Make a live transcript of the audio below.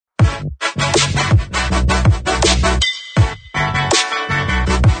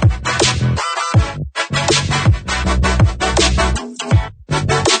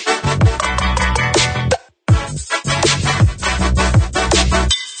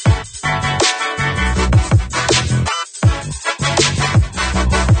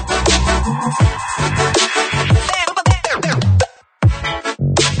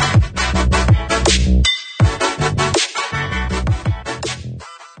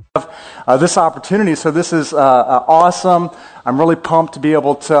this opportunity. So this is awesome. I'm really pumped to be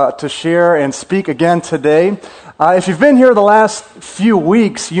able to share and speak again today. If you've been here the last few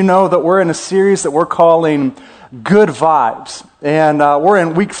weeks, you know that we're in a series that we're calling Good Vibes. And we're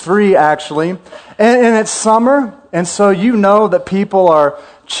in week 3, actually. And it's summer, and so you know that people are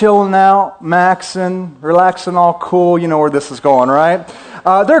chilling out, maxing, relaxing, all cool. You know where this is going, right?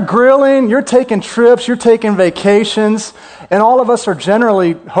 They're grilling, you're taking trips, you're taking vacations, and all of us are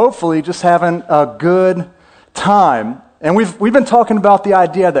generally, hopefully, just having a good time. And we've been talking about the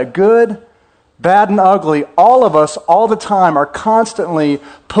idea that good, bad, and ugly, all of us, all the time, are constantly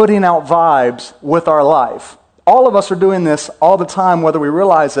putting out vibes with our life. All of us are doing this all the time, whether we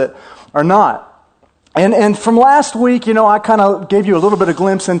realize it or not. And from last week, you know, I kind of gave you a little bit of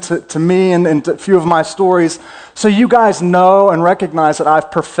glimpse into me and a few of my stories, so you guys know and recognize that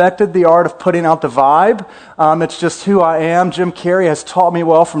I've perfected the art of putting out the vibe. It's just who I am. Jim Carrey has taught me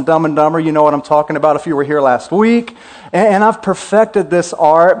well from Dumb and Dumber. You know what I'm talking about if you were here last week. And I've perfected this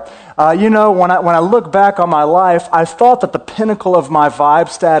art. You know, when I look back on my life, I thought that the pinnacle of my vibe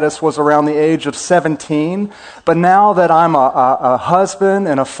status was around the age of 17. But now that I'm a husband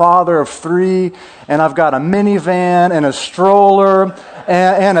and a father of 3, and I've got a minivan and a stroller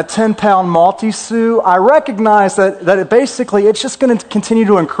and a 10-pound multi-suit, I recognize that it's just going to continue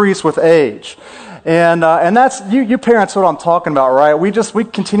to increase with age. And that's, you parents know what I'm talking about, right?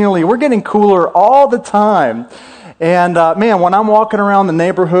 we're getting cooler all the time. And man, when I'm walking around the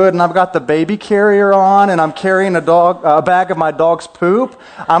neighborhood and I've got the baby carrier on and I'm carrying a bag of my dog's poop,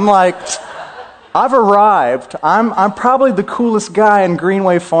 I'm like, I've arrived. I'm probably the coolest guy in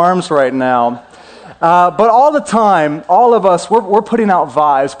Greenway Farms right now. But all the time, all of us, we're putting out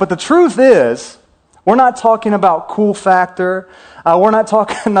vibes. But the truth is, we're not talking about cool factor. We're not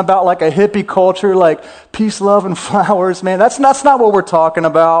talking about like a hippie culture, like peace, love, and flowers. Man, that's not what we're talking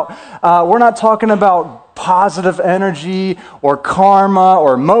about. We're not talking about positive energy or karma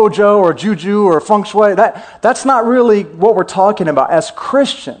or mojo or juju or feng shui. That's not really what we're talking about. As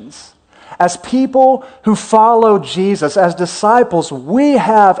Christians, as people who follow Jesus, as disciples, we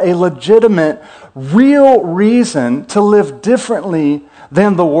have a legitimate, real reason to live differently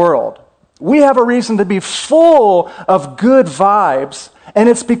than the world. We have a reason to be full of good vibes, and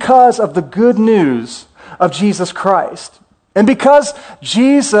it's because of the good news of Jesus Christ. And because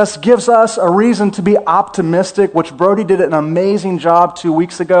Jesus gives us a reason to be optimistic, which Brody did an amazing job 2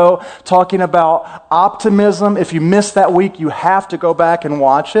 weeks ago talking about optimism. If you missed that week, you have to go back and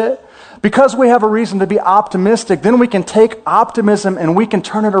watch it. Because we have a reason to be optimistic, then we can take optimism and we can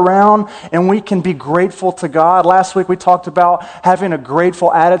turn it around and we can be grateful to God. Last week we talked about having a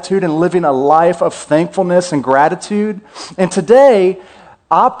grateful attitude and living a life of thankfulness and gratitude. And today,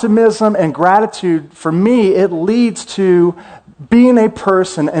 optimism and gratitude, for me, it leads to being a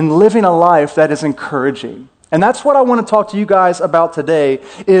person and living a life that is encouraging. And that's what I want to talk to you guys about today,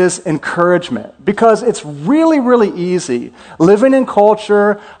 is encouragement. Because it's really, really easy. Living in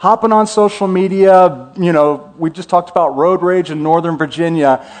culture, hopping on social media, you know, we just talked about road rage in Northern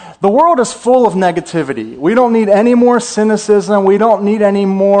Virginia. The world is full of negativity. We don't need any more cynicism. We don't need any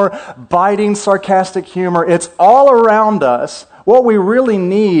more biting, sarcastic humor. It's all around us. What we really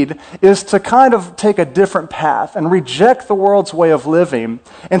need is to kind of take a different path and reject the world's way of living.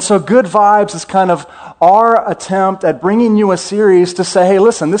 And so Good Vibes is kind of our attempt at bringing you a series to say, hey,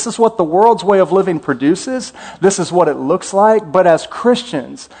 listen, this is what the world's way of living produces. This is what it looks like. But as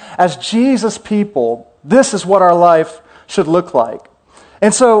Christians, as Jesus people, this is what our life should look like.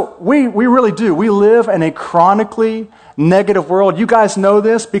 And so we really do. We live in a chronically negative world. You guys know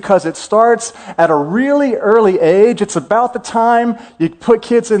this because it starts at a really early age. It's about the time you put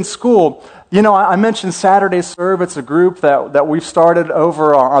kids in school. You know, I mentioned Saturday Serve. It's a group that we've started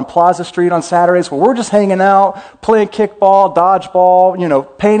over on Plaza Street on Saturdays where we're just hanging out, playing kickball, dodgeball, you know,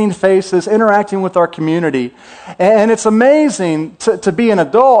 painting faces, interacting with our community. And it's amazing to be an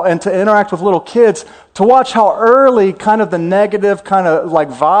adult and to interact with little kids, to watch how early kind of the negative kind of like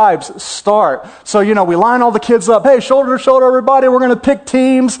vibes start. So, you know, we line all the kids up. Hey, shoulder to shoulder, everybody. We're going to pick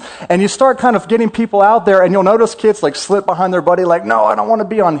teams. And you start kind of getting people out there, and you'll notice kids like slip behind their buddy like, no, I don't want to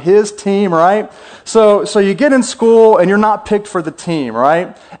be on his team, right? So you get in school and you're not picked for the team,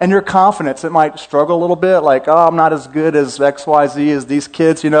 right? And your confidence, it might struggle a little bit, like, oh, I'm not as good as XYZ as these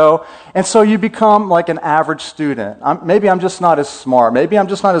kids, you know? And so you become like an average student. Maybe I'm just not as smart. Maybe I'm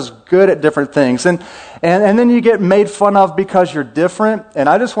just not as good at different things. And And then you get made fun of because you're different. And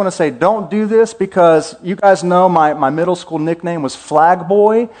I just want to say, don't do this, because you guys know my middle school nickname was Flag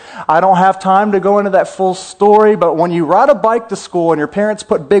Boy. I don't have time to go into that full story, but when you ride a bike to school and your parents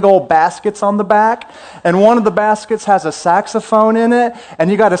put big old baskets on the back, and one of the baskets has a saxophone in it,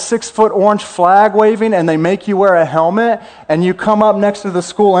 and you got a 6-foot orange flag waving, and they make you wear a helmet, and you come up next to the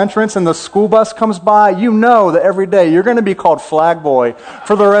school entrance and the school bus comes by, you know that every day you're going to be called Flag Boy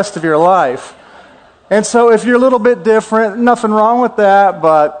for the rest of your life. And so if you're a little bit different, nothing wrong with that,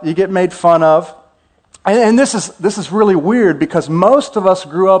 but you get made fun of. And this is really weird, because most of us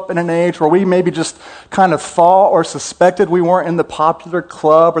grew up in an age where we maybe just kind of thought or suspected we weren't in the popular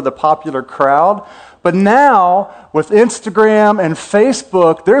club or the popular crowd. But now, with Instagram and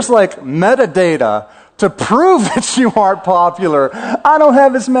Facebook, there's like metadata to prove that you aren't popular. I don't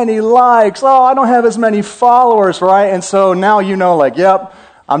have as many likes. Oh, I don't have as many followers, right? And so now you know, like, yep,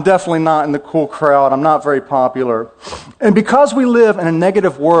 I'm definitely not in the cool crowd. I'm not very popular. And because we live in a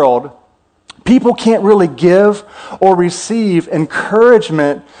negative world, people can't really give or receive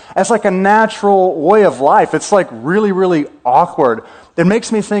encouragement as like a natural way of life. It's like really, really awkward. It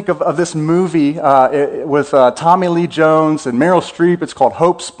makes me think of this movie with Tommy Lee Jones and Meryl Streep. It's called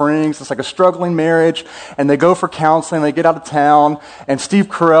Hope Springs. It's like a struggling marriage, and they go for counseling. They get out of town, and Steve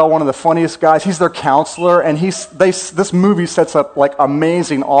Carell, one of the funniest guys, he's their counselor, and this movie sets up like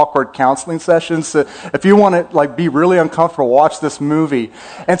amazing awkward counseling sessions. So if you want to like be really uncomfortable, watch this movie.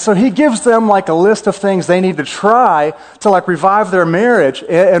 And so he gives them like a list of things they need to try to like revive their marriage.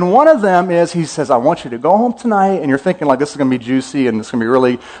 And one of them is, he says, I want you to go home tonight, and you're thinking like this is going to be juicy and it's going to be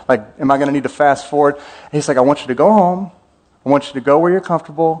really, like, am I going to need to fast forward? And he's like, I want you to go home. I want you to go where you're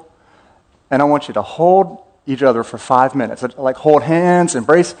comfortable. And I want you to hold each other for 5 minutes. Like, hold hands,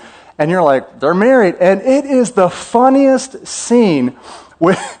 embrace. And you're like, they're married. And it is the funniest scene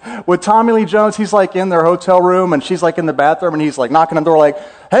with Tommy Lee Jones. He's like in their hotel room, and she's like in the bathroom, and he's like knocking on the door like,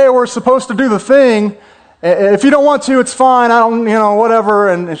 hey, we're supposed to do the thing. If you don't want to, it's fine. I don't, whatever.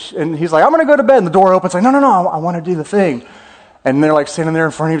 And he's like, I'm going to go to bed. And the door opens. Like, no, I want to do the thing. And they're like standing there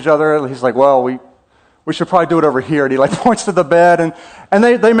in front of each other. He's like, well, we should probably do it over here. And he like points to the bed, and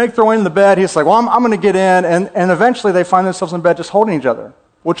they make their way in the bed. He's like, well, I'm going to get in. And eventually they find themselves in bed just holding each other,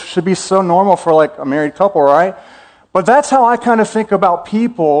 which should be so normal for like a married couple, right? But that's how I kind of think about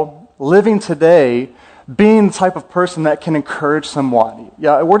people living today, being the type of person that can encourage somebody.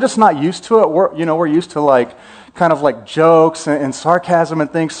 Yeah, we're just not used to it. We're used to like kind of like jokes and sarcasm and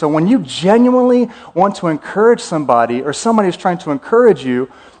things. So when you genuinely want to encourage somebody, or somebody is trying to encourage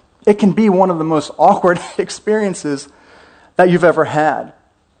you, it can be one of the most awkward experiences that you've ever had.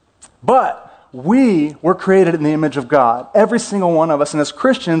 But we were created in the image of God, every single one of us. And as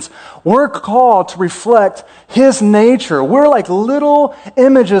Christians, we're called to reflect His nature. We're like little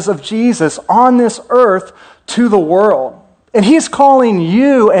images of Jesus on this earth to the world. And He's calling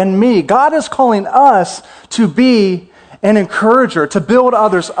you and me, God is calling us to be an encourager, to build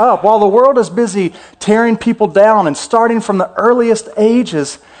others up. While the world is busy tearing people down and starting from the earliest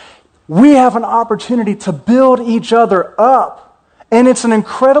ages, we have an opportunity to build each other up. And it's an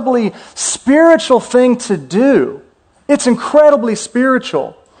incredibly spiritual thing to do. It's incredibly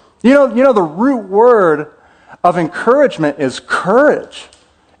spiritual. You know, the root word of encouragement is courage.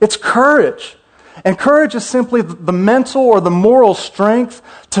 It's courage. And courage is simply the mental or the moral strength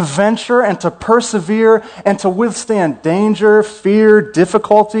to venture and to persevere and to withstand danger, fear,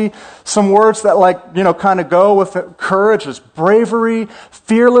 difficulty. Some words that kind of go with it. Courage is bravery,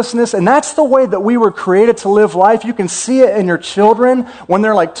 fearlessness, and that's the way that we were created to live life. You can see it in your children when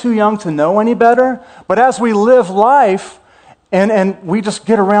they're like too young to know any better. But as we live life, and we just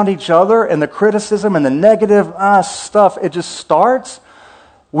get around each other, and the criticism and the negative stuff, it just starts,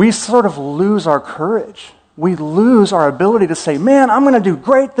 we sort of lose our courage. We lose our ability to say, man, I'm going to do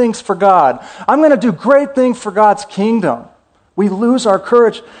great things for God. I'm going to do great things for God's kingdom. We lose our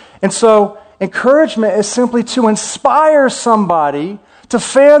courage. And so encouragement is simply to inspire somebody, to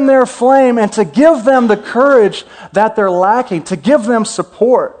fan their flame, and to give them the courage that they're lacking, to give them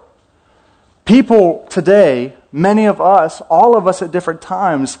support. People today, many of us, all of us at different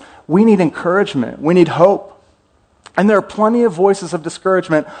times, we need encouragement. We need hope. And there are plenty of voices of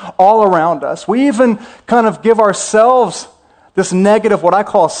discouragement all around us. We even kind of give ourselves this negative, what I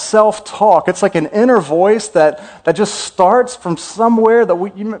call self-talk. It's like an inner voice that just starts from somewhere that we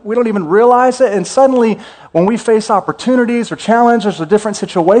don't even realize it. And suddenly, when we face opportunities or challenges or different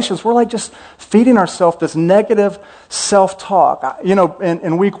situations, we're like just feeding ourselves this negative self-talk.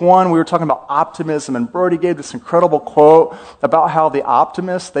 In week 1, we were talking about optimism, and Brody gave this incredible quote about how the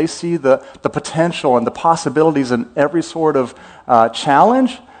optimists, they see the potential and the possibilities in every sort of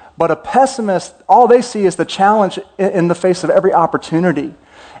challenge. But a pessimist, all they see is the challenge in the face of every opportunity.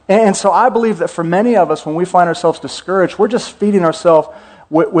 And so I believe that for many of us, when we find ourselves discouraged, we're just feeding ourselves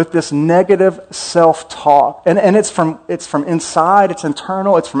with this negative self-talk. And it's from inside, it's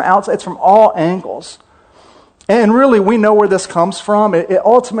internal, it's from outside, it's from all angles. And really, we know where this comes from.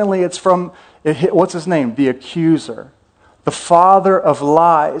 Ultimately, it's from, what's his name? The accuser, the father of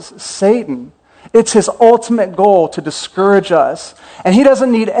lies, Satan. It's his ultimate goal to discourage us. And he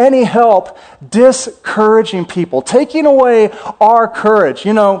doesn't need any help discouraging people, taking away our courage.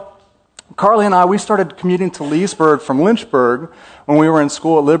 You know, Carly and I, we started commuting to Leesburg from Lynchburg when we were in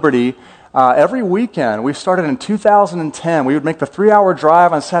school at Liberty every weekend. We started in 2010. We would make the 3-hour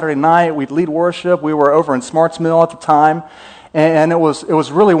drive on Saturday night. We'd lead worship. We were over in Smarts Mill at the time. And it was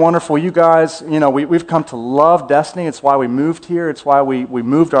really wonderful. You guys, you know, we've come to love Destiny. It's why we moved here. It's why we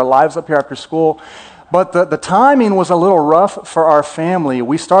moved our lives up here after school. But the timing was a little rough for our family.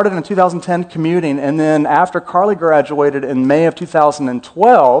 We started in 2010 commuting, and then after Carly graduated in May of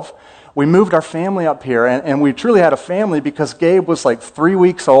 2012, we moved our family up here. And we truly had a family because Gabe was like 3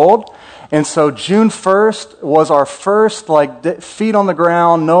 weeks old. And so June 1st was our first feet on the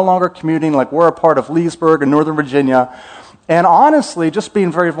ground, no longer commuting, like we're a part of Leesburg in Northern Virginia. And honestly, just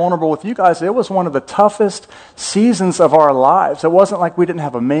being very vulnerable with you guys, it was one of the toughest seasons of our lives. It wasn't like we didn't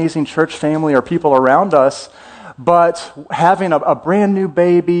have amazing church family or people around us, but having a brand new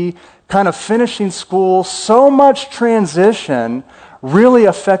baby, kind of finishing school, so much transition really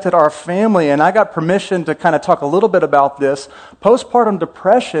affected our family. And I got permission to kind of talk a little bit about this. Postpartum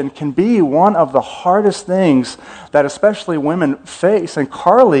depression can be one of the hardest things that especially women face. And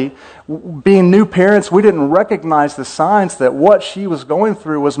Carly, being new parents, we didn't recognize the signs that what she was going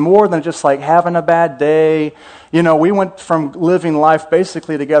through was more than just like having a bad day. You know, we went from living life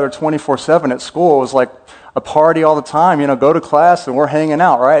basically together 24/7 at school. It was like a party all the time, you know, go to class and we're hanging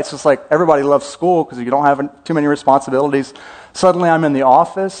out, right? It's just like everybody loves school because you don't have too many responsibilities. Suddenly I'm in the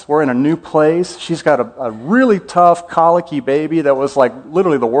office, we're in a new place. She's got a really tough, colicky baby that was like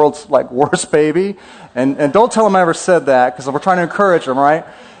literally the world's like worst baby. And don't tell him I ever said that because we're trying to encourage him, right?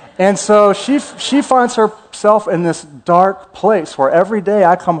 And so she finds herself in this dark place where every day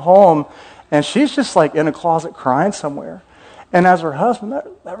I come home and she's just like in a closet crying somewhere. And as her husband,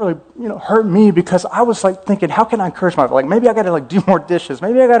 that really, you know, hurt me because I was like thinking, how can I encourage my wife? Like maybe I got to like do more dishes.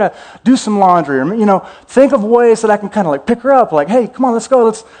 Maybe I got to do some laundry, or you know, think of ways that I can kind of like pick her up. Like, hey, come on, let's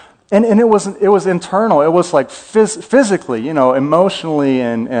go. And it was internal. It was like physically, you know, emotionally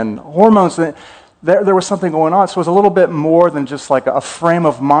and hormones. There was something going on. So it was a little bit more than just like a frame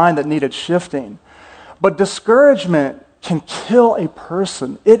of mind that needed shifting. But discouragement can kill a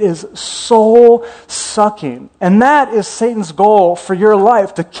person. It is soul-sucking. And that is Satan's goal for your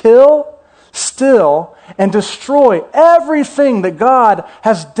life, to kill, steal, and destroy everything that God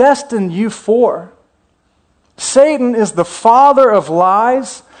has destined you for. Satan is the father of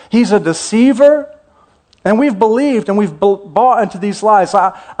lies. He's a deceiver. And we've believed and we've bought into these lies.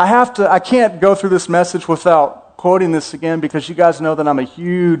 I can't go through this message without quoting this again because you guys know that I'm a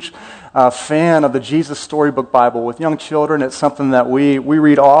huge fan of the Jesus Storybook Bible with young children. It's something that we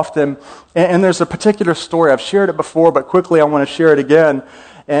read often. And there's a particular story. I've shared it before, but quickly I want to share it again.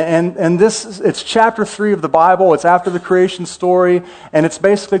 And it's chapter 3 of the Bible. It's after the creation story. And it's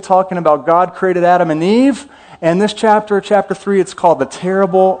basically talking about God created Adam and Eve. And this chapter 3, it's called The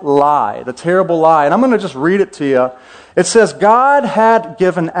Terrible Lie. The Terrible Lie. And I'm going to just read it to you. It says, God had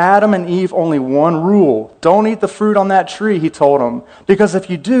given Adam and Eve only one rule. Don't eat the fruit on that tree, he told them. Because if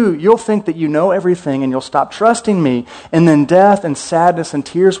you do, you'll think that you know everything and you'll stop trusting me. And then death and sadness and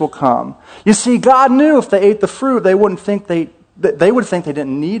tears will come. You see, God knew if they ate the fruit, they would think they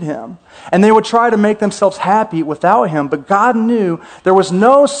didn't need him. And they would try to make themselves happy without him. But God knew there was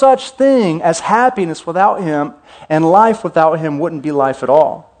no such thing as happiness without him, and life without him wouldn't be life at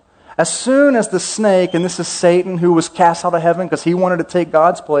all. As soon as the snake, and this is Satan who was cast out of heaven because he wanted to take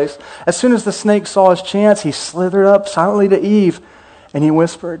God's place, as soon as the snake saw his chance, he slithered up silently to Eve and he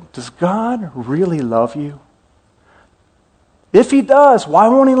whispered, does God really love you? If he does, why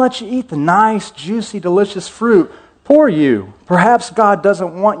won't he let you eat the nice, juicy, delicious fruit? Poor you. Perhaps God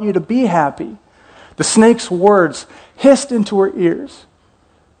doesn't want you to be happy. The snake's words hissed into her ears.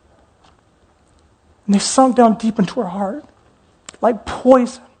 And they sunk down deep into her heart like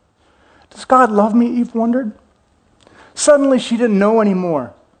poison. Does God love me? Eve wondered. Suddenly she didn't know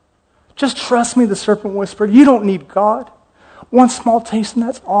anymore. Just trust me, the serpent whispered. You don't need God. One small taste and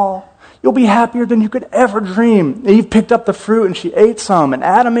that's all. You'll be happier than you could ever dream. Eve picked up the fruit and she ate some, and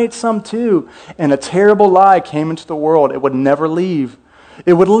Adam ate some too. And a terrible lie came into the world. It would never leave.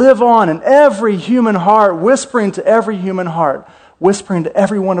 It would live on in every human heart, whispering to every human heart, whispering to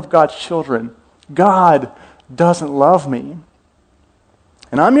every one of God's children, God doesn't love me.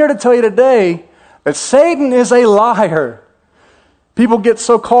 And I'm here to tell you today that Satan is a liar. People get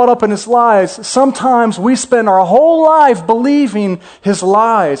so caught up in his lies. Sometimes we spend our whole life believing his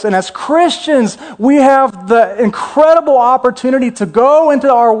lies. And as Christians, we have the incredible opportunity to go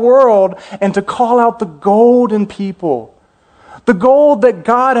into our world and to call out the gold in people. The gold that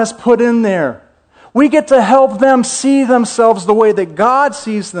God has put in there. We get to help them see themselves the way that God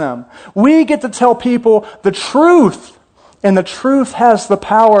sees them. We get to tell people the truth. And the truth has the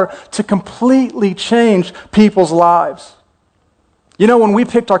power to completely change people's lives. You know, when we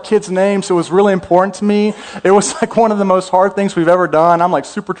picked our kids' names, it was really important to me. It was like one of the most hard things we've ever done. I'm like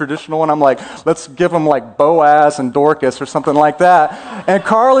super traditional, and I'm like, let's give them like Boaz and Dorcas or something like that. And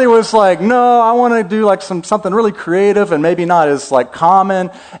Carly was like, no, I want to do like something really creative and maybe not as like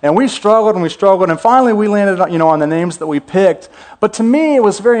common. And we struggled, and finally we landed, on the names that we picked. But to me, it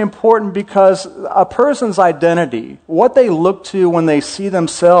was very important because a person's identity, what they look to when they see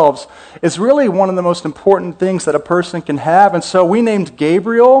themselves, is really one of the most important things that a person can have. And so we named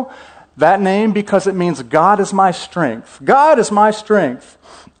Gabriel that name because it means God is my strength. God is my strength.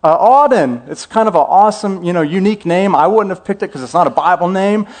 Auden, it's kind of an awesome, unique name. I wouldn't have picked it because it's not a Bible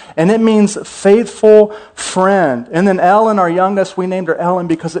name. And it means faithful friend. And then Ellen, our youngest, we named her Ellen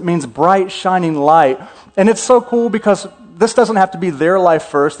because it means bright, shining light. And it's so cool because this doesn't have to be their life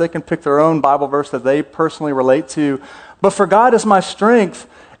verse. They can pick their own Bible verse that they personally relate to. But for God is my strength,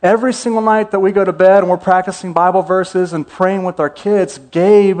 every single night that we go to bed and we're practicing Bible verses and praying with our kids,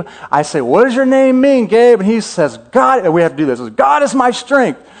 Gabe, I say, what does your name mean, Gabe? And he says, God, and we have to do this. God is my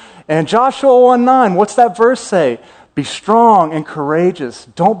strength. And Joshua 1:9, what's that verse say? Be strong and courageous.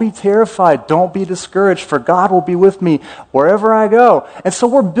 Don't be terrified. Don't be discouraged, for God will be with me wherever I go. And so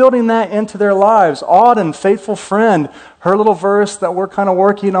we're building that into their lives. Auden, faithful friend, her little verse that we're kind of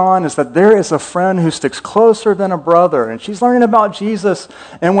working on is that there is a friend who sticks closer than a brother. And she's learning about Jesus.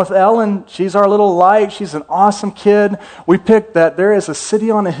 And with Ellen, she's our little light. She's an awesome kid. We picked that there is a city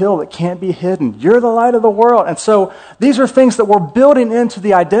on a hill that can't be hidden. You're the light of the world. And so these are things that we're building into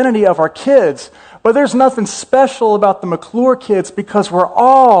the identity of our kids. But there's nothing special about the McClure kids because we're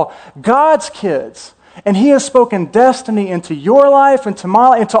all God's kids. And He has spoken destiny into your life, into my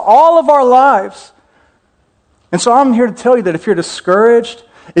life, into all of our lives. And so I'm here to tell you that if you're discouraged,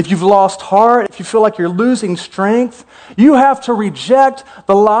 if you've lost heart, if you feel like you're losing strength, you have to reject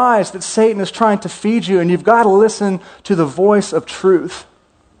the lies that Satan is trying to feed you, and you've got to listen to the voice of truth.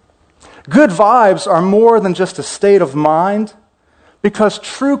 Good vibes are more than just a state of mind, because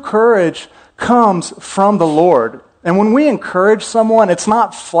true courage comes from the Lord. And when we encourage someone, it's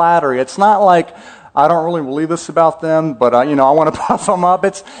not flattery. It's not like, I don't really believe this about them, but I want to puff them up.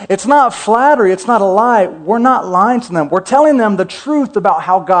 It's not flattery. It's not a lie. We're not lying to them. We're telling them the truth about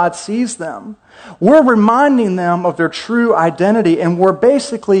how God sees them. We're reminding them of their true identity, and we're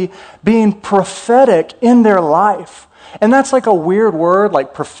basically being prophetic in their life. And that's like a weird word,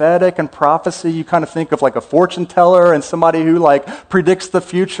 like prophetic and prophecy. You kind of think of like a fortune teller and somebody who like predicts the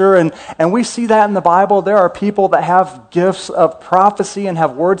future. And we see that in the Bible. There are people that have gifts of prophecy and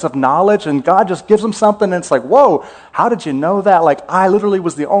have words of knowledge, and God just gives them something and it's like, whoa, how did you know that? Like I literally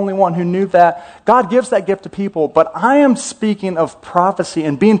was the only one who knew that. God gives that gift to people, but I am speaking of prophecy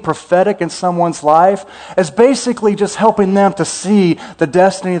and being prophetic in someone's life as basically just helping them to see the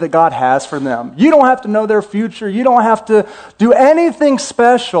destiny that God has for them. You don't have to know their future. You don't have to do anything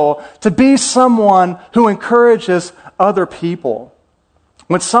special to be someone who encourages other people.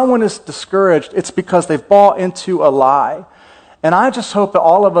 When someone is discouraged, it's because they've bought into a lie. And I just hope that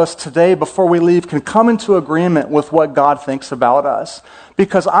all of us today, before we leave, can come into agreement with what God thinks about us.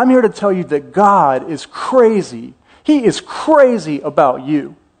 Because I'm here to tell you that God is crazy. He is crazy about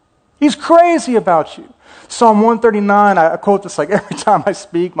you. He's crazy about you. Psalm 139, I quote this like every time I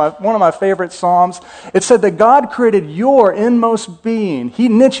speak, one of my favorite Psalms. It said that God created your inmost being. He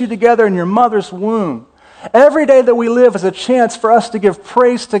knit you together in your mother's womb. Every day that we live is a chance for us to give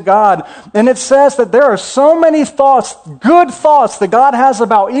praise to God. And it says that there are so many thoughts, good thoughts that God has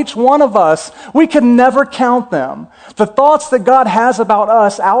about each one of us, we can never count them. The thoughts that God has about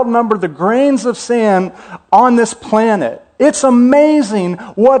us outnumber the grains of sand on this planet. It's amazing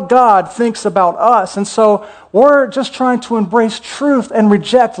what God thinks about us. And so we're just trying to embrace truth and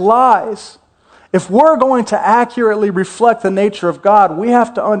reject lies. If we're going to accurately reflect the nature of God, we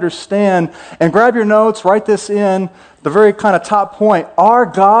have to understand, and grab your notes, write this in, the very kind of top point. Our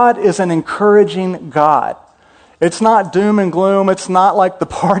God is an encouraging God. It's not doom and gloom. It's not like the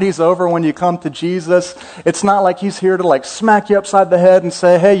party's over when you come to Jesus. It's not like he's here to like smack you upside the head and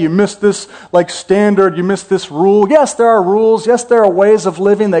say, hey, you missed this like standard, you missed this rule. Yes, there are rules. Yes, there are ways of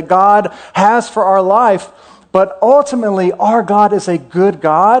living that God has for our life. But ultimately, our God is a good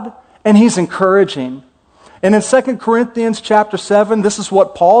God, and he's encouraging. And in 2 Corinthians chapter 7, this is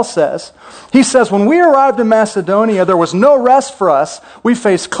what Paul says. He says, when we arrived in Macedonia, there was no rest for us. We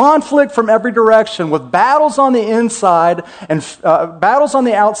faced conflict from every direction with battles on the inside and battles on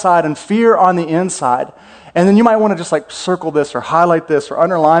the outside and fear on the inside. And then you might want to just like circle this or highlight this or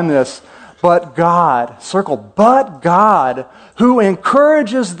underline this. But God, circle, but God, who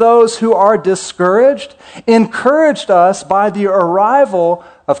encourages those who are discouraged, encouraged us by the arrival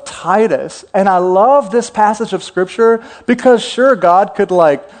of Titus. And I love this passage of Scripture because sure, God could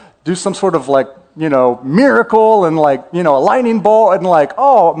like do some sort of like, miracle and like, a lightning bolt and like,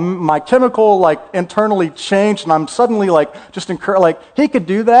 oh, my chemical like internally changed and I'm suddenly like just like he could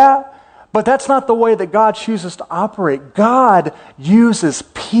do that. But that's not the way that God chooses to operate. God uses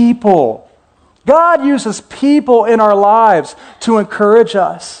people. God uses people in our lives to encourage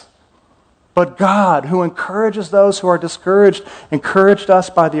us. But God, who encourages those who are discouraged, encouraged us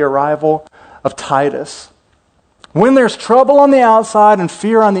by the arrival of Titus. When there's trouble on the outside and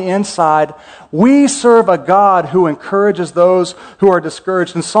fear on the inside, we serve a God who encourages those who are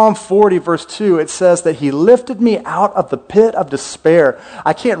discouraged. In Psalm 40, verse 2, it says that he lifted me out of the pit of despair.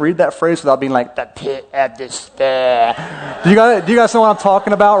 I can't read that phrase without being like, the pit of despair. Do you guys know what I'm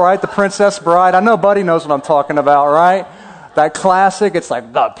talking about, right? The Princess Bride. I know Buddy knows what I'm talking about, right? That classic, it's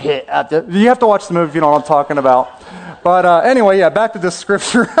like, the pit of despair. You have to watch the movie if you know what I'm talking about. But anyway, back to this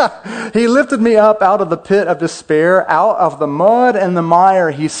scripture. He lifted me up out of the pit of despair, out of the mud and the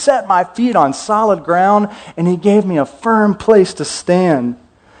mire. He set my feet on solid ground, and he gave me a firm place to stand.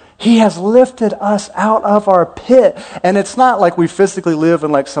 He has lifted us out of our pit. And it's not like we physically live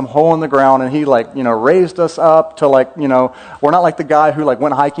in like some hole in the ground and he like, raised us up to like, we're not like the guy who like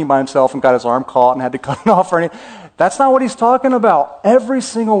went hiking by himself and got his arm caught and had to cut it off or anything. That's not what he's talking about. Every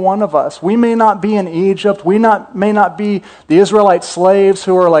single one of us. We may not be in Egypt. We may not be the Israelite slaves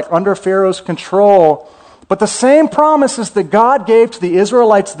who are like under Pharaoh's control. But the same promises that God gave to the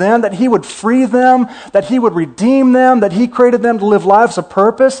Israelites then, that he would free them, that he would redeem them, that he created them to live lives of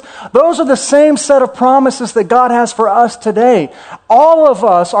purpose, those are the same set of promises that God has for us today. All of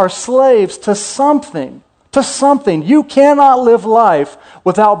us are slaves to something. To something. You cannot live life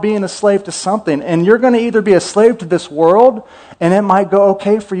without being a slave to something. And you're going to either be a slave to this world, and it might go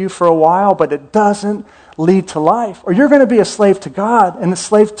okay for you for a while, but it doesn't lead to life. Or you're going to be a slave to God and a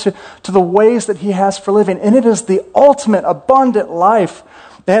slave to the ways that he has for living. And it is the ultimate abundant life.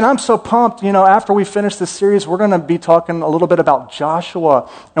 And I'm so pumped, after we finish this series, we're going to be talking a little bit about Joshua.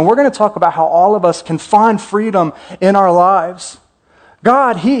 And we're going to talk about how all of us can find freedom in our lives.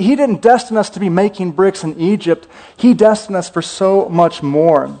 God, He didn't destine us to be making bricks in Egypt. He destined us for so much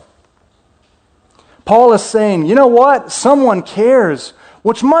more. Paul is saying, you know what? Someone cares,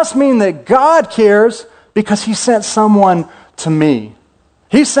 which must mean that God cares because he sent someone to me.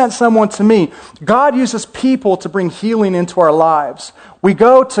 He sent someone to me. God uses people to bring healing into our lives. We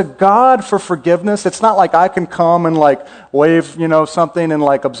go to God for forgiveness. It's not like I can come and like wave, something and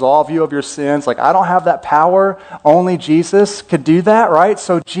like absolve you of your sins. Like I don't have that power. Only Jesus could do that, right?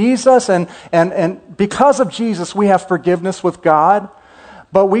 So Jesus and because of Jesus, we have forgiveness with God.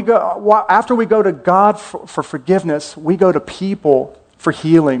 But after we go to God for forgiveness, we go to people for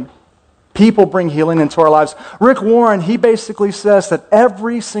healing. People bring healing into our lives. Rick Warren, he basically says that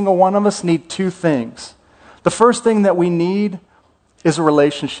every single one of us need two things. The first thing that we need is a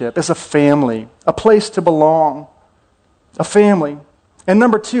relationship, is a family, a place to belong, a family. And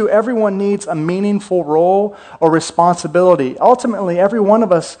number two, everyone needs a meaningful role or responsibility. Ultimately, every one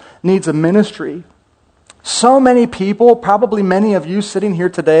of us needs a ministry. So many people, probably many of you sitting here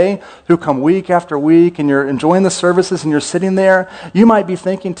today who come week after week and you're enjoying the services and you're sitting there, you might be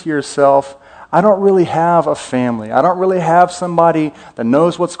thinking to yourself, I don't really have a family. I don't really have somebody that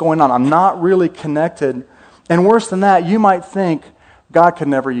knows what's going on. I'm not really connected. And worse than that, you might think, God could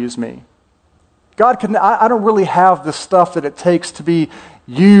never use me. I don't really have the stuff that it takes to be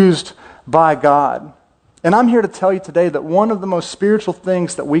used by God. And I'm here to tell you today that one of the most spiritual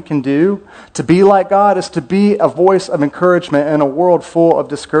things that we can do to be like God is to be a voice of encouragement in a world full of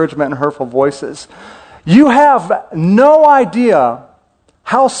discouragement and hurtful voices. You have no idea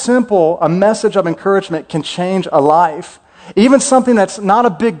how simple a message of encouragement can change a life. Even something that's not a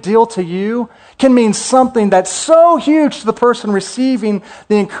big deal to you can mean something that's so huge to the person receiving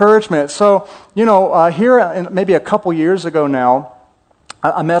the encouragement. So, here maybe a couple years ago now,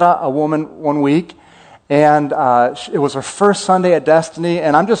 I met a woman one week. And it was her first Sunday at Destiny,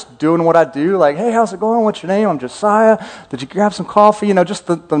 and I'm just doing what I do, like, hey, how's it going? What's your name? I'm Josiah. Did you grab some coffee? You know, just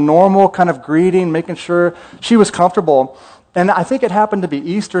the normal kind of greeting, making sure she was comfortable. And I think it happened to be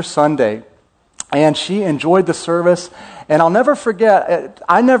Easter Sunday, and she enjoyed the service. And I'll never forget,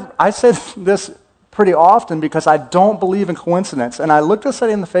 I said this pretty often because I don't believe in coincidence. And I looked this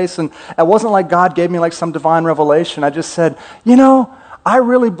lady in the face, and it wasn't like God gave me like some divine revelation. I just said, you know, I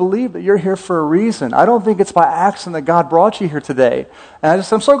really believe that you're here for a reason. I don't think it's by accident that God brought you here today. And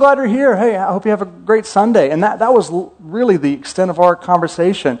I'm so glad you're here. Hey, I hope you have a great Sunday. And that was really the extent of our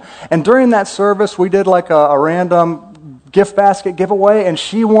conversation. And during that service, we did like a random gift basket giveaway, and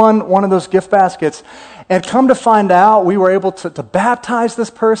she won one of those gift baskets. And come to find out, we were able to baptize this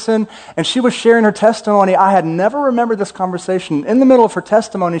person, and she was sharing her testimony. I had never remembered this conversation. In the middle of her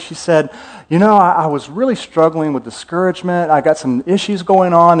testimony, she said, you know, I was really struggling with discouragement. I got some issues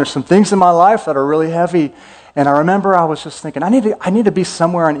going on. There's some things in my life that are really heavy. And I remember I was just thinking, I need to be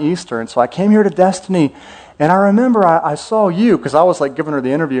somewhere on Easter. And so I came here to Destiny, and I remember I saw you, because I was like giving her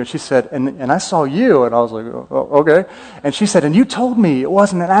the interview, and she said, and I saw you, and I was like, oh, okay. And she said, and you told me it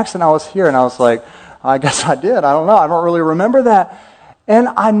wasn't an accident I was here. And I was like, I guess I did. I don't know. I don't really remember that. And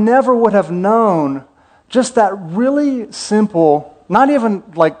I never would have known just that really simple, not even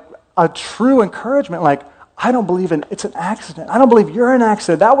like a true encouragement, like, I don't believe it's an accident. I don't believe you're an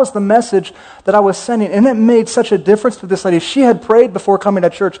accident. That was the message that I was sending. And it made such a difference to this lady. She had prayed before coming to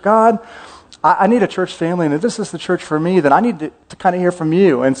church, God, I need a church family, and if this is the church for me, then I need to kind of hear from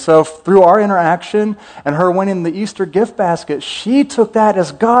you. And so through our interaction and her winning the Easter gift basket, she took that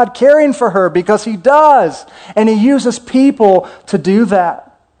as God caring for her, because He does. And He uses people to do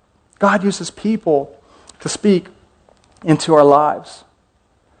that. God uses people to speak into our lives.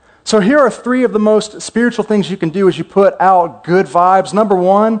 So here are 3 of the most spiritual things you can do as you put out good vibes. Number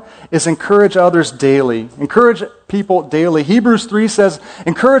 1 is encourage others daily. Encourage people daily. Hebrews 3 says,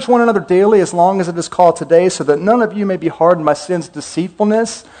 encourage one another daily as long as it is called today, so that none of you may be hardened by sin's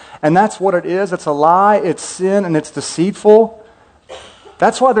deceitfulness. And that's what it is. It's a lie, it's sin, and it's deceitful.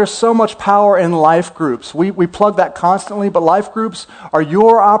 That's why there's so much power in life groups. We plug that constantly, but life groups are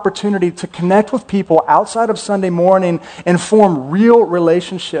your opportunity to connect with people outside of Sunday morning and form real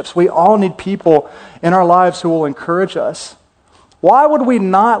relationships. We all need people in our lives who will encourage us. Why would we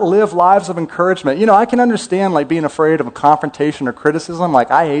not live lives of encouragement? You know, I can understand like being afraid of a confrontation or criticism. Like,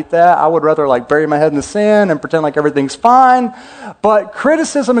 I hate that. I would rather like bury my head in the sand and pretend like everything's fine. But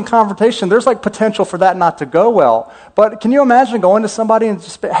criticism and confrontation, there's like potential for that not to go well. But can you imagine going to somebody and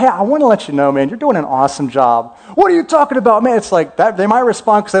just, hey, I want to let you know, man, you're doing an awesome job. What are you talking about, man? It's like that. They might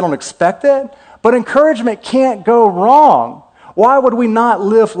respond because they don't expect it. But encouragement can't go wrong. Why would we not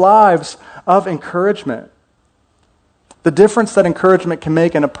live lives of encouragement? The difference that encouragement can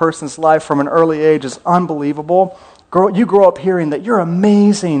make in a person's life from an early age is unbelievable. You grow up hearing that you're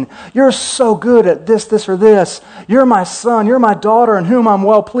amazing. You're so good at this, or this. You're my son. You're my daughter in whom I'm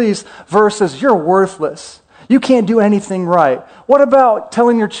well pleased, versus you're worthless. You can't do anything right. What about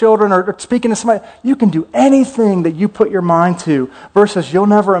telling your children or speaking to somebody, you can do anything that you put your mind to, versus you'll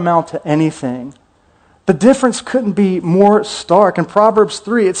never amount to anything? The difference couldn't be more stark. In Proverbs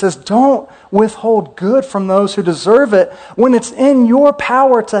 3, it says, don't withhold good from those who deserve it when it's in your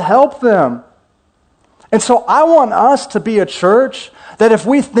power to help them. And so I want us to be a church that if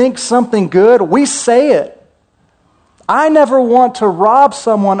we think something good, we say it. I never want to rob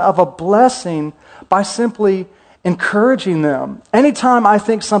someone of a blessing by simply encouraging them. Anytime I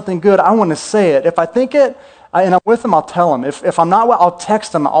think something good, I want to say it. If I think it, and I'm with them, I'll tell them. If I'm not, I'll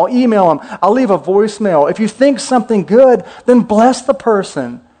text them. I'll email them. I'll leave a voicemail. If you think something good, then bless the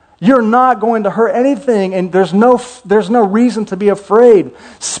person. You're not going to hurt anything, and there's no reason to be afraid.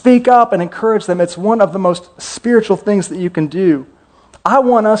 Speak up and encourage them. It's one of the most spiritual things that you can do. I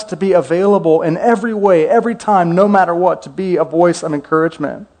want us to be available in every way, every time, no matter what, to be a voice of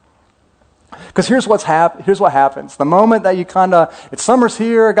encouragement. Because here's what happens. The moment that you it's summer's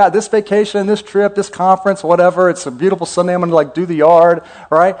here, I got this vacation, this trip, this conference, whatever. It's a beautiful Sunday, I'm going to do the yard,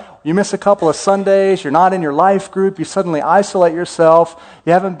 right? You miss a couple of Sundays, you're not in your life group, you suddenly isolate yourself.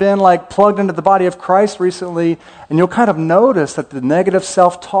 You haven't been plugged into the body of Christ recently, and you'll kind of notice that the negative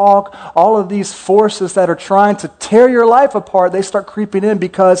self-talk, all of these forces that are trying to tear your life apart, they start creeping in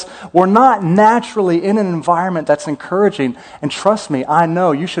because we're not naturally in an environment that's encouraging. And trust me, I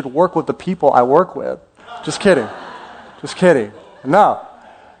know you should work with the people I work with. Just kidding. Just kidding. No.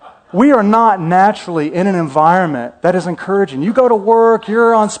 We are not naturally in an environment that is encouraging. You go to work,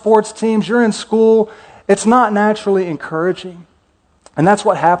 you're on sports teams, you're in school. It's not naturally encouraging. And that's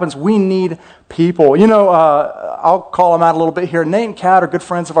what happens. We need people. I'll call them out a little bit here. Nate and Kat are good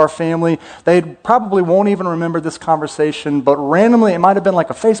friends of our family. They probably won't even remember this conversation, but randomly, it might have been like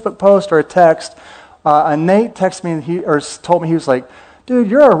a Facebook post or a text. And Nate texted me told me, he was like, dude,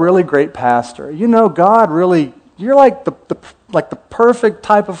 you're a really great pastor. God really, you're like the perfect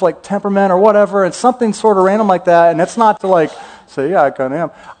type of like temperament or whatever. It's something sort of random like that. And it's not to like say, yeah, I kind of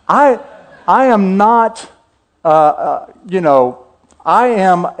am. I am not, I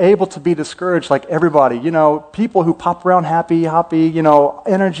am able to be discouraged like everybody. People who pop around happy,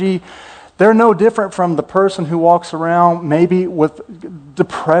 energy, they're no different from the person who walks around maybe with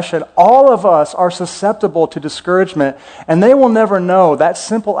depression. All of us are susceptible to discouragement, and they will never know that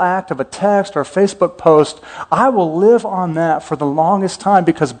simple act of a text or a Facebook post. I will live on that for the longest time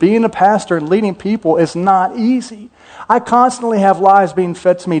because being a pastor and leading people is not easy. I constantly have lies being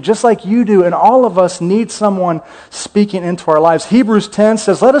fed to me just like you do, and all of us need someone speaking into our lives. Hebrews 10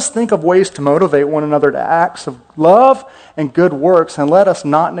 says, let us think of ways to motivate one another to acts of love and good works, and let us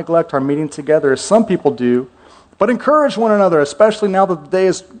not neglect our meeting together as some people do, but encourage one another, especially now that the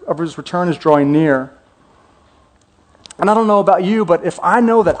day of his return is drawing near. And I don't know about you, but if I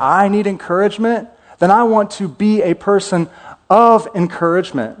know that I need encouragement, then I want to be a person of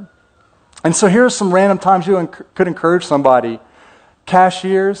encouragement. And so here are some random times you could encourage somebody.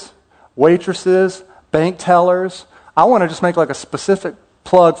 Cashiers, waitresses, bank tellers. I want to just make like a specific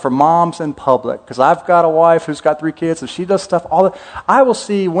plug for moms in public, because I've got a wife who's got 3 kids and she does stuff I will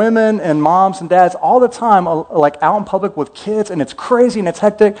see women and moms and dads all the time like out in public with kids, and it's crazy and it's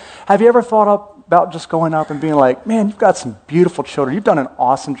hectic. Have you ever thought about just going up and being like, man, you've got some beautiful children, you've done an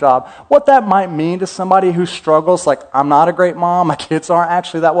awesome job? What that might mean to somebody who struggles, like, I'm not a great mom, my kids aren't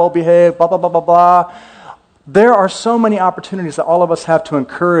actually that well behaved, blah, blah, blah, blah, blah. There are so many opportunities that all of us have to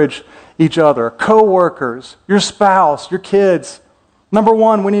encourage each other. Co-workers, your spouse, your kids. Number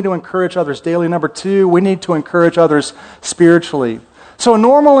 1, we need to encourage others daily. Number 2, we need to encourage others spiritually. So a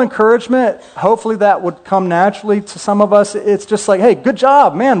normal encouragement, hopefully that would come naturally to some of us. It's just like, hey, good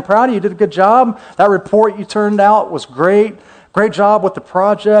job, man, proud of you, you did a good job. That report you turned out was great. Great job with the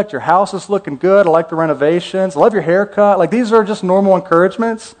project. Your house is looking good. I like the renovations. I love your haircut. Like, these are just normal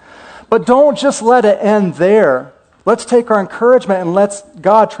encouragements. But don't just let it end there. Let's take our encouragement and let's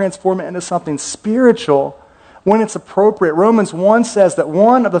God transform it into something spiritual when it's appropriate. Romans 1 says that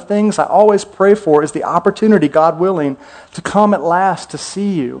one of the things I always pray for is the opportunity, God willing, to come at last to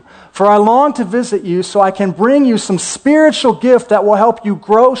see you. For I long to visit you so I can bring you some spiritual gift that will help you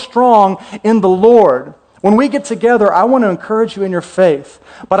grow strong in the Lord. When we get together, I want to encourage you in your faith,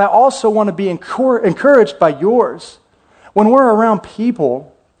 but I also want to be encouraged by yours. When we're around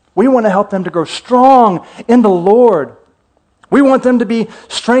people, we want to help them to grow strong in the Lord. We want them to be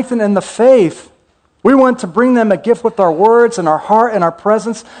strengthened in the faith. We want to bring them a gift with our words and our heart and our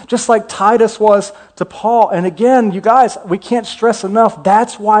presence, just like Titus was to Paul. And again, you guys, we can't stress enough,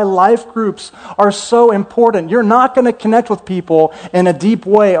 that's why life groups are so important. You're not going to connect with people in a deep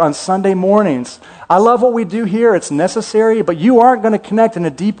way on Sunday mornings. I love what we do here. It's necessary, but you aren't going to connect in a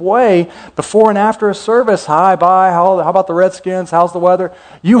deep way before and after a service. Hi, bye, how about the Redskins? How's the weather?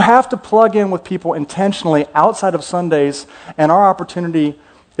 You have to plug in with people intentionally outside of Sundays, and our opportunity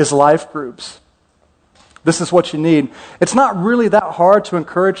is life groups. This is what you need. It's not really that hard to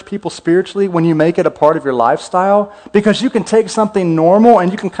encourage people spiritually when you make it a part of your lifestyle, because you can take something normal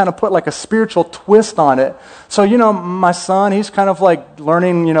and you can kind of put like a spiritual twist on it. So, my son, he's kind of like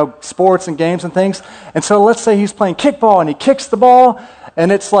learning, sports and games and things. And so let's say he's playing kickball and he kicks the ball,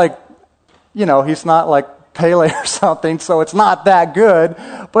 and it's like, he's not like Pele or something, so it's not that good,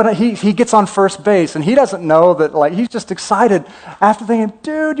 but he gets on first base, and he doesn't know that, like, he's just excited after thinking,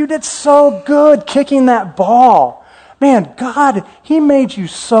 dude, you did so good kicking that ball. Man, God, He made you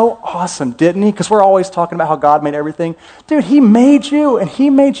so awesome, didn't He? Because we're always talking about how God made everything. Dude, He made you, and He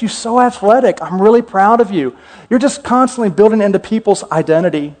made you so athletic. I'm really proud of you. You're just constantly building into people's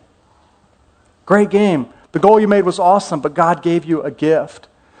identity. Great game. The goal you made was awesome, but God gave you a gift.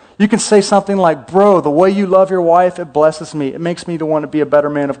 You can say something like, bro, the way you love your wife, it blesses me. It makes me to want to be a better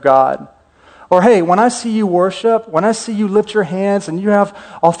man of God. Or, hey, when I see you worship, when I see you lift your hands and you have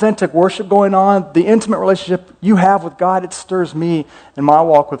authentic worship going on, the intimate relationship you have with God, it stirs me in my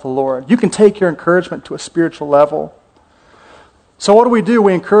walk with the Lord. You can take your encouragement to a spiritual level. So what do?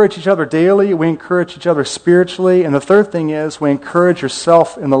 We encourage each other daily. We encourage each other spiritually. And the third thing is we encourage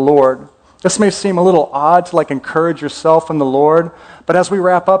yourself in the Lord. This may seem a little odd to encourage yourself in the Lord, but as we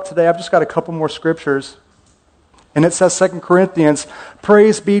wrap up today, I've just got a couple more scriptures. And it says, 2 Corinthians,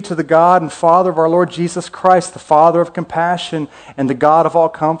 praise be to the God and Father of our Lord Jesus Christ, the Father of compassion and the God of all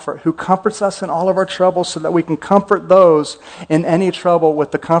comfort, who comforts us in all of our troubles so that we can comfort those in any trouble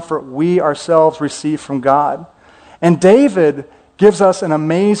with the comfort we ourselves receive from God. And David gives us an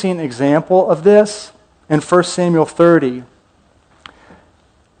amazing example of this in 1 Samuel 30.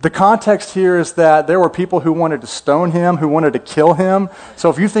 The context here is that there were people who wanted to stone him, who wanted to kill him.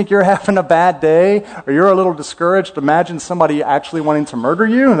 So if you think you're having a bad day or you're a little discouraged, imagine somebody actually wanting to murder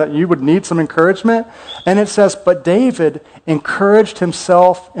you, that you would need some encouragement. And it says, but David encouraged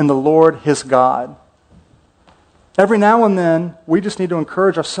himself in the Lord his God. Every now and then, we just need to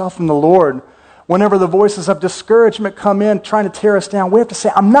encourage ourselves in the Lord. Whenever the voices of discouragement come in trying to tear us down, we have to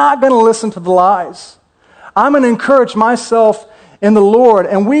say, I'm not going to listen to the lies. I'm going to encourage myself in the Lord.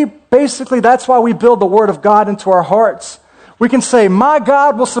 And that's why we build the Word of God into our hearts. We can say, my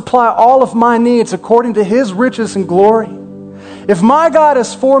God will supply all of my needs according to His riches and glory. If my God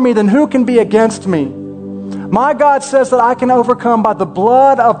is for me, then who can be against me? My God says that I can overcome by the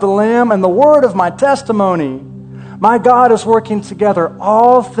blood of the Lamb and the word of my testimony. My God is working together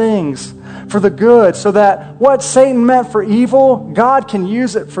all things for the good, so that what Satan meant for evil, God can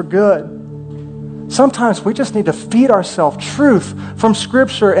use it for good. Sometimes we just need to feed ourselves truth from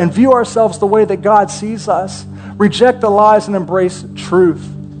Scripture and view ourselves the way that God sees us. Reject the lies and embrace truth.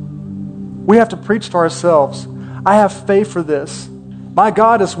 We have to preach to ourselves. I have faith for this. My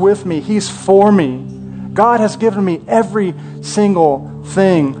God is with me. He's for me. God has given me every single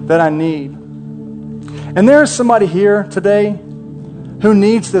thing that I need. And there is somebody here today who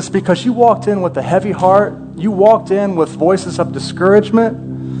needs this because you walked in with a heavy heart. You walked in with voices of discouragement.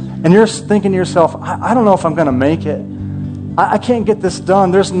 And you're thinking to yourself, I don't know if I'm going to make it. I can't get this done.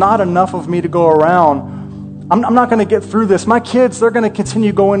 There's not enough of me to go around. I'm not going to get through this. My kids, they're going to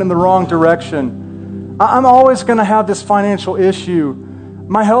continue going in the wrong direction. I'm always going to have this financial issue.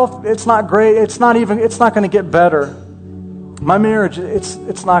 My health, it's not great. It's not going to get better. My marriage, it's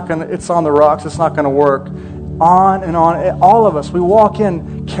on the rocks. It's not going to work. On and on. All of us, we walk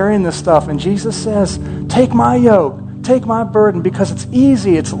in carrying this stuff. And Jesus says, take my yoke. Take my burden, because it's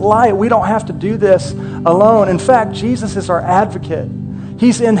easy, it's light. We don't have to do this alone. In fact, Jesus is our advocate.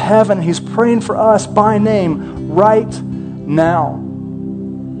 He's in heaven. He's praying for us by name right now.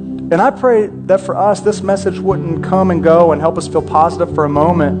 And I pray that for us, this message wouldn't come and go and help us feel positive for a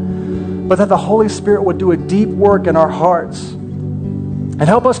moment, but that the Holy Spirit would do a deep work in our hearts and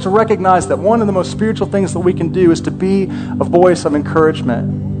help us to recognize that one of the most spiritual things that we can do is to be a voice of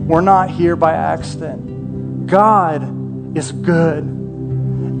encouragement. We're not here by accident. God is good.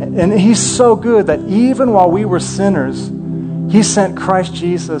 And He's so good that even while we were sinners, He sent Christ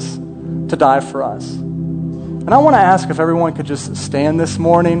Jesus to die for us. And I want to ask if everyone could just stand this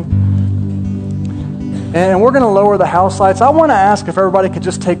morning. And we're going to lower the house lights. I want to ask if everybody could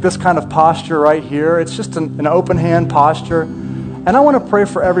just take this kind of posture right here. It's just an open hand posture. And I want to pray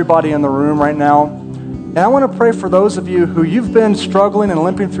for everybody in the room right now. And I want to pray for those of you who you've been struggling and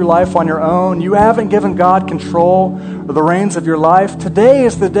limping through life on your own. You haven't given God control or the reins of your life. Today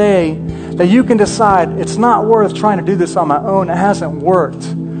is the day that you can decide it's not worth trying to do this on my own. It hasn't worked.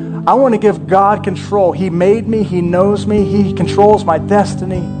 I want to give God control. He made me. He knows me. He controls my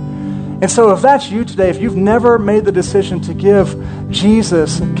destiny. And so if that's you today, if you've never made the decision to give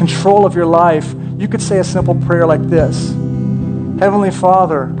Jesus control of your life, you could say a simple prayer like this. Heavenly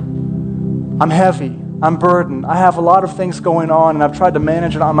Father, I'm heavy. I'm burdened. I have a lot of things going on, and I've tried to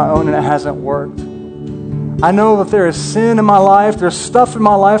manage it on my own, and it hasn't worked. I know that there is sin in my life. There's stuff in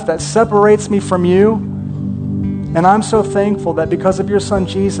my life that separates me from you. And I'm so thankful that because of your Son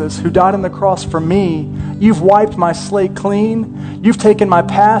Jesus, who died on the cross for me, you've wiped my slate clean. You've taken my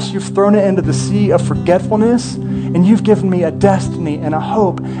past. You've thrown it into the sea of forgetfulness. And you've given me a destiny and a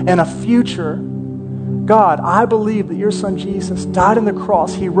hope and a future. God, I believe that your Son Jesus died on the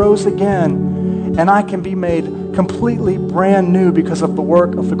cross. He rose again. And I can be made completely brand new because of the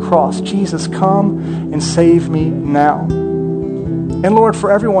work of the cross. Jesus, come and save me now. And Lord,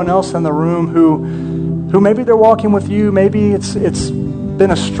 for everyone else in the room who maybe they're walking with you, maybe it's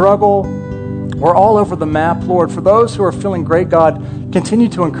been a struggle, we're all over the map, Lord. For those who are feeling great, God, continue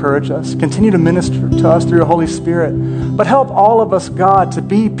to encourage us. Continue to minister to us through your Holy Spirit. But help all of us, God, to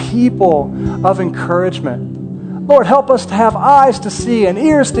be people of encouragement. Lord, help us to have eyes to see and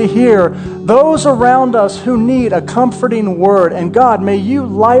ears to hear those around us who need a comforting word. And God, may you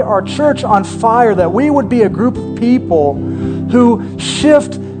light our church on fire, that we would be a group of people who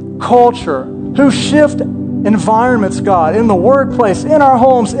shift culture, who shift environments, God, in the workplace, in our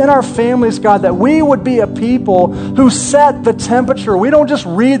homes, in our families, God, that we would be a people who set the temperature. We don't just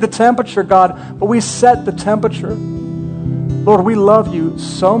read the temperature, God, but we set the temperature. Lord, we love you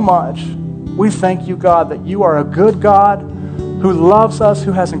so much. We thank you, God, that you are a good God who loves us,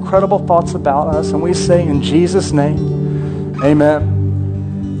 who has incredible thoughts about us. And we say in Jesus' name, amen.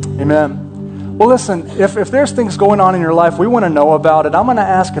 Amen. Well, listen, if there's things going on in your life, we want to know about it. I'm going to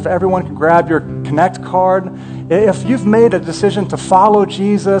ask if everyone can grab your Connect card. If you've made a decision to follow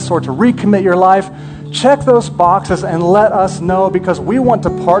Jesus or to recommit your life, check those boxes and let us know, because we want to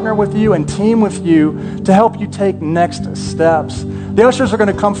partner with you and team with you to help you take next steps. The ushers are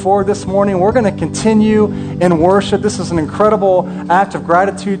going to come forward this morning. We're going to continue in worship. This is an incredible act of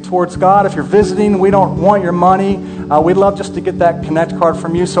gratitude towards God. If you're visiting, we don't want your money. We'd love just to get that Connect card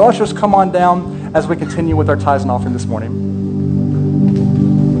from you. So ushers, come on down as we continue with our tithes and offering this morning.